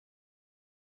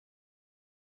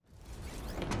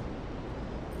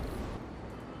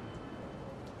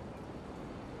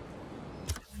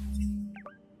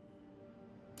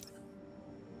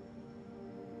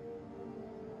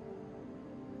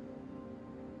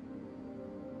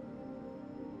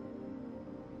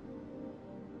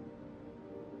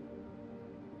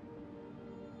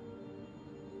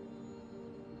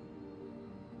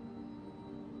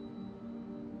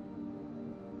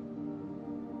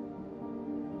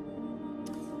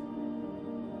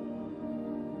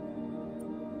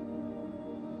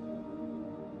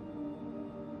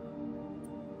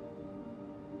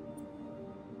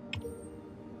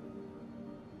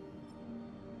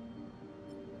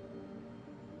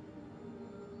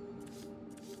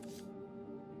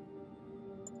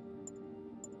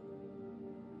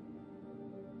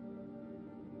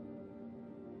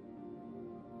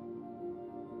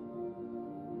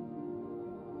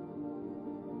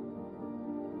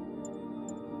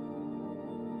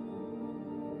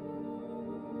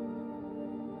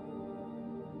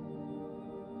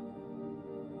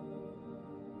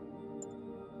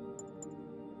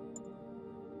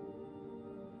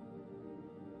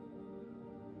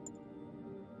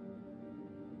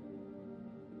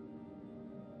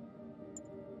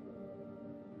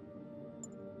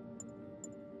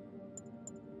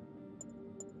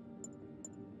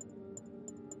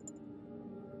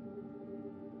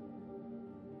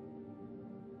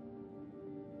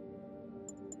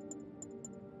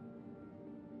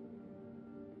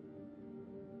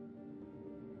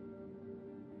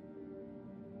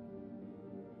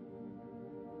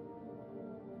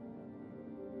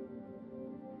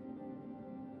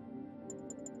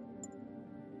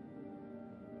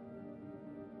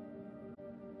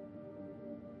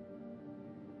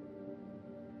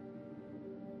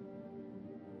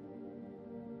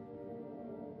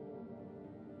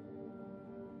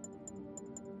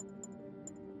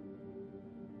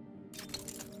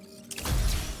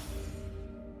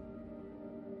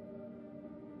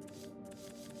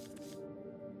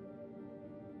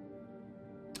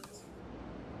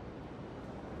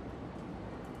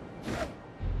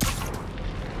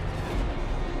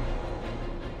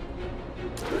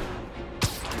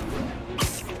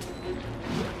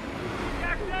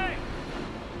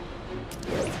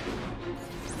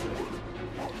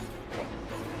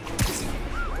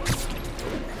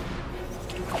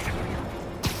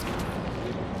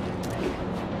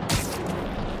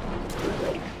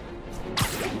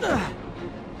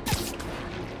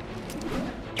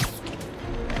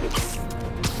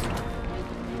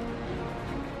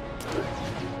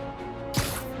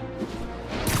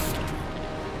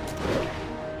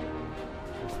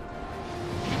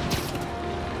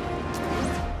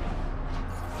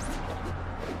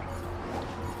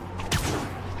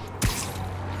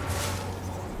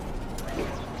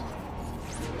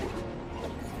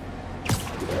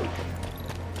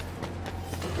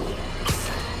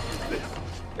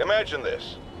Imagine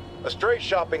this. A stray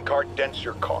shopping cart dents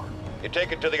your car. You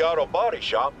take it to the auto body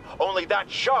shop, only that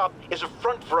shop is a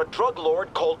front for a drug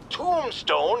lord called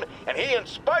Tombstone, and he and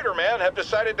Spider-Man have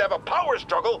decided to have a power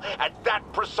struggle at that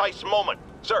precise moment.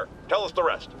 Sir, tell us the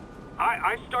rest.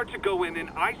 I start to go in and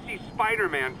I see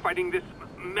Spider-Man fighting this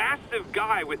massive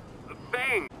guy with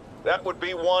fangs. That would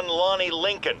be one Lonnie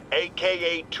Lincoln,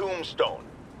 a.k.a. Tombstone.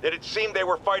 Did it seem they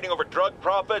were fighting over drug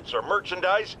profits or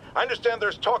merchandise? I understand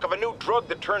there's talk of a new drug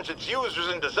that turns its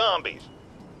users into zombies.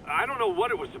 I don't know what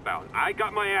it was about. I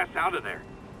got my ass out of there.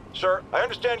 Sir, I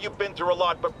understand you've been through a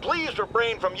lot, but please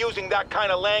refrain from using that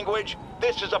kind of language.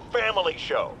 This is a family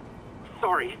show.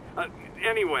 Sorry.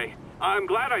 Anyway, I'm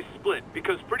glad I split,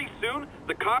 because pretty soon,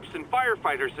 the cops and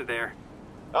firefighters are there.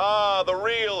 Ah, the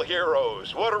real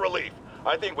heroes. What a relief.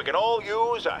 I think we can all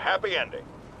use a happy ending.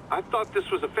 I thought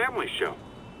this was a family show.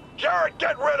 Jared,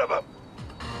 get rid of him!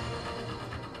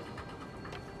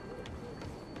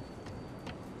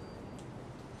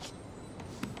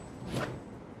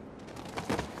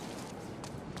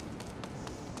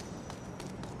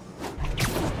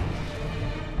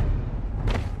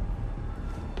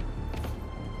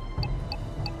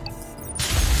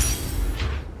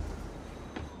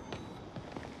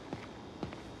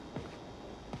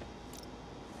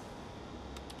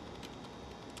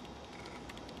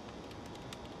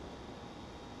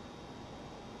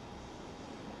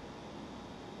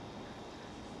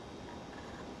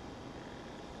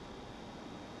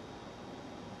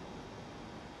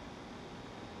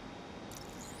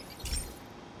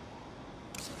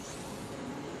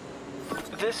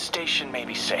 This station may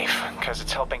be safe, because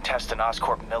it's helping test an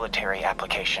Oscorp military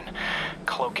application,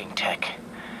 cloaking tech.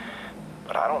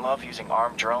 But I don't love using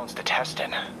armed drones to test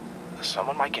in.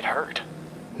 Someone might get hurt.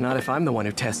 Not if I'm the one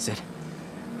who tests it.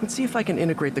 Let's see if I can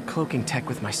integrate the cloaking tech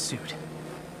with my suit.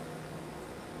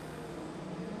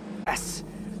 Yes!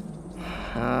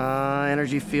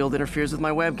 Energy field interferes with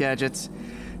my web gadgets.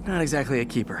 Not exactly a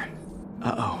keeper.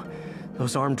 Uh-oh.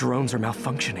 Those armed drones are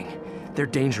malfunctioning. They're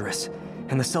dangerous.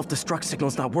 And the self-destruct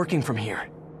signal's not working from here.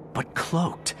 But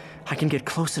cloaked, I can get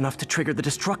close enough to trigger the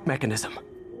destruct mechanism.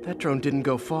 That drone didn't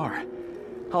go far.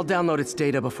 I'll download its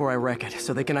data before I wreck it,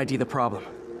 so they can ID the problem.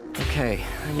 Okay,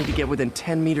 I need to get within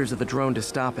 10 meters of the drone to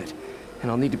stop it, and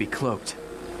I'll need to be cloaked.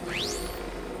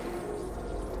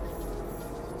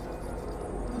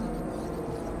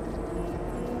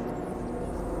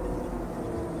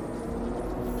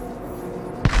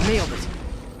 Nailed it!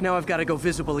 Now I've got to go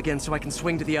visible again so I can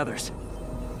swing to the others.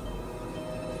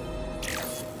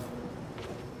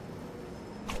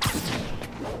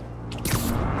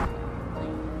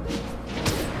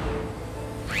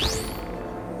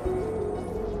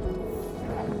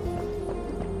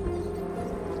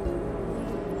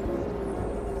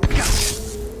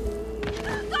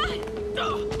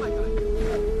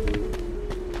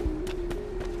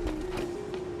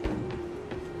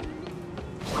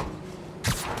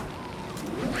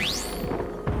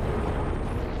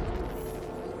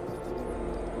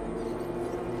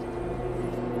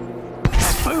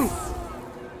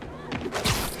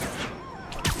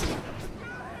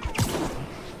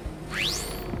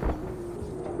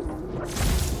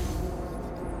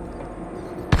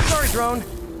 Drone,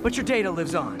 but your data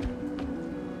lives on.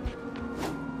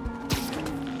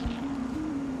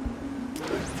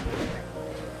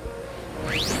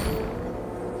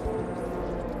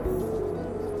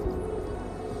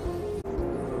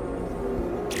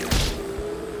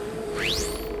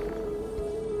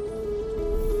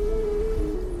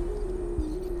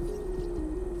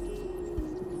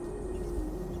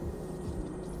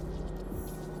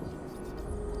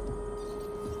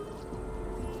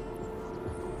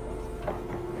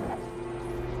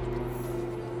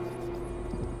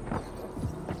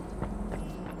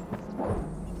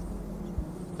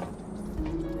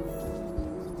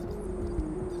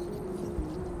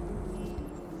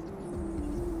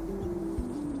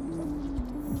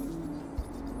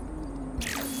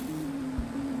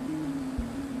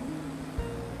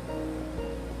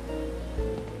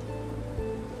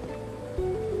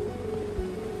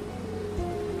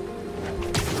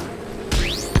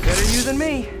 you than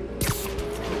me.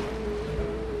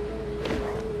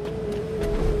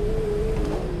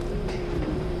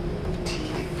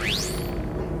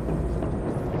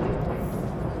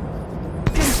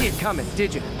 Didn't see it coming,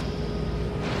 did you?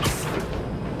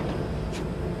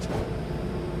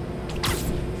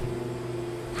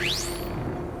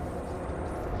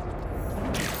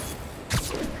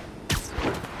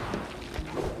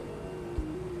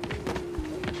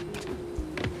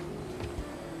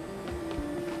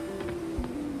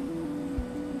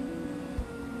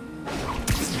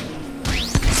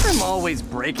 I'm always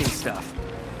breaking stuff.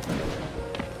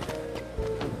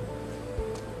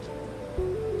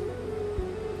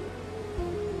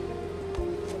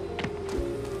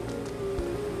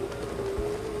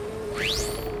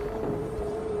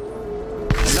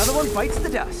 Another one bites the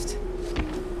dust.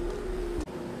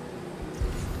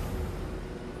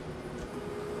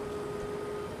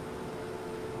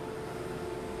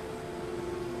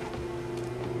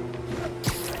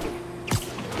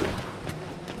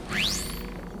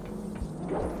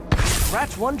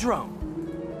 Scratch one drone.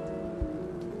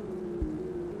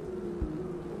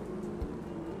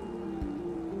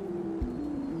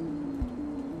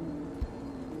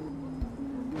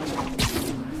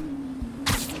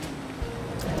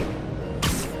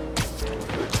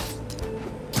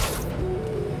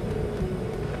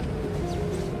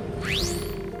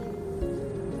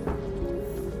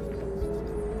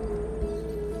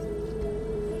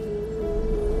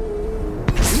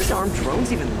 Are these armed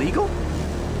drones even legal?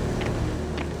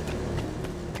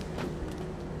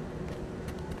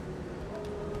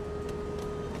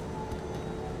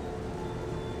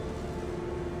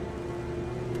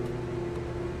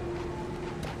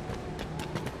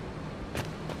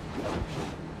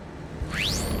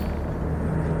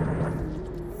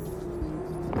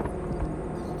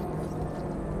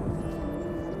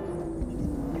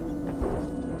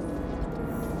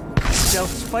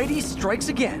 Stealth Spidey strikes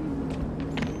again.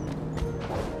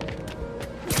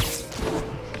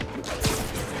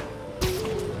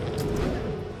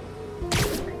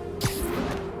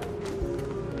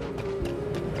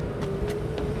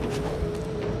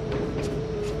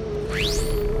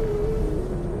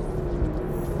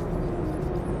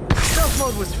 Stealth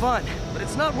mode was fun, but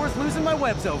it's not worth losing my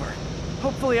webs over.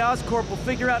 Hopefully Oscorp will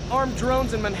figure out armed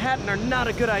drones in Manhattan are not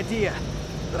a good idea.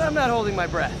 But I'm not holding my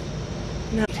breath.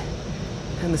 No.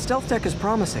 And the stealth tech is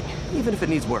promising, even if it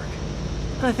needs work.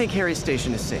 I think Harry's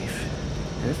station is safe.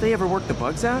 And if they ever work the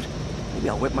bugs out, maybe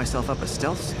I'll whip myself up a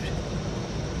stealth suit.